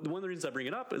one of the reasons I bring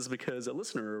it up is because a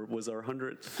listener was our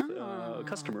 100th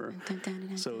customer.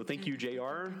 So thank you,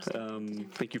 JR.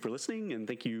 Thank you for listening, and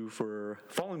thank you for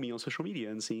following me on social media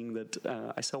and seeing that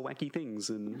I sell wacky things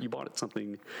and you bought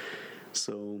something.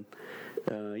 So,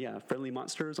 Friendly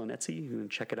Monsters on Etsy,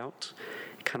 and check it out.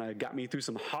 It kind of got me through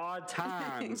some hard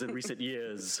times in recent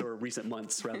years, or recent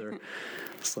months, rather.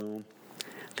 So,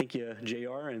 thank you,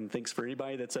 JR, and thanks for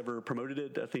anybody that's ever promoted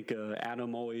it. I think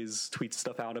Adam always tweets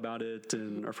stuff out about it,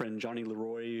 and our friend Johnny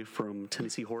Leroy from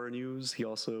Tennessee Horror News, he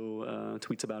also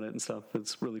tweets about it and stuff.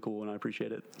 It's really cool, and I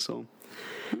appreciate it. So,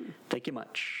 thank you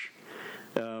much.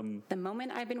 The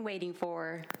moment I've been waiting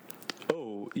for.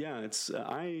 Oh, yeah, it's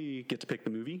I get to pick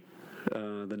the movie,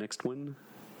 the next one,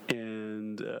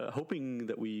 and hoping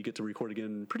that we get to record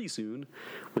again pretty soon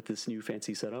with this new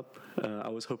fancy setup. I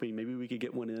was hoping maybe we could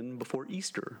get one in before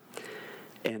Easter,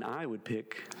 and I would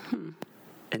pick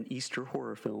an Easter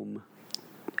horror film.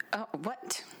 Oh,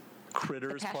 what?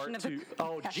 Critters Part 2.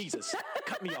 Oh, Jesus,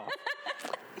 cut me off.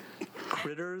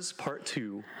 Critters Part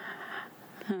 2.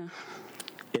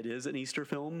 It is an Easter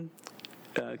film.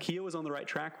 Kia was on the right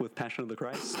track with Passion of the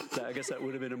Christ. I guess that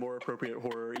would have been a more appropriate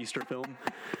horror Easter film.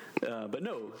 But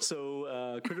no.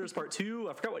 So Critters Part 2,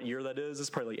 I forgot what year that is. It's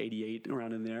probably like 88,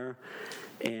 around in there.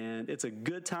 And it's a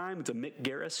good time. It's a Mick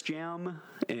Garris jam.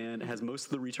 And it has most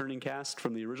of the returning cast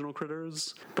from the original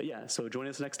Critters. But yeah, so join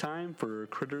us next time for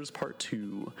Critters Part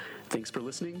 2. Thanks for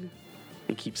listening.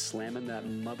 And keep slamming that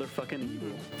motherfucking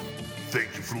evil.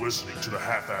 Thank you for listening to the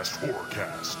Half-Assed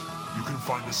Horrorcast. You can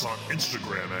find us on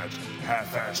Instagram at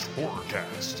Half-Assed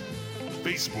Horrorcast,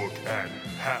 Facebook at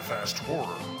Half-Assed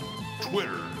Horror,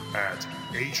 Twitter at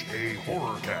HA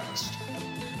Horrorcast,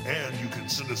 and you can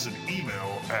send us an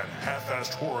email at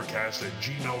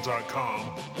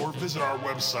halfassedhorrorcast@gmail.com or visit our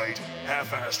website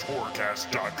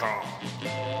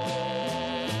halfassedhorrorcast.com.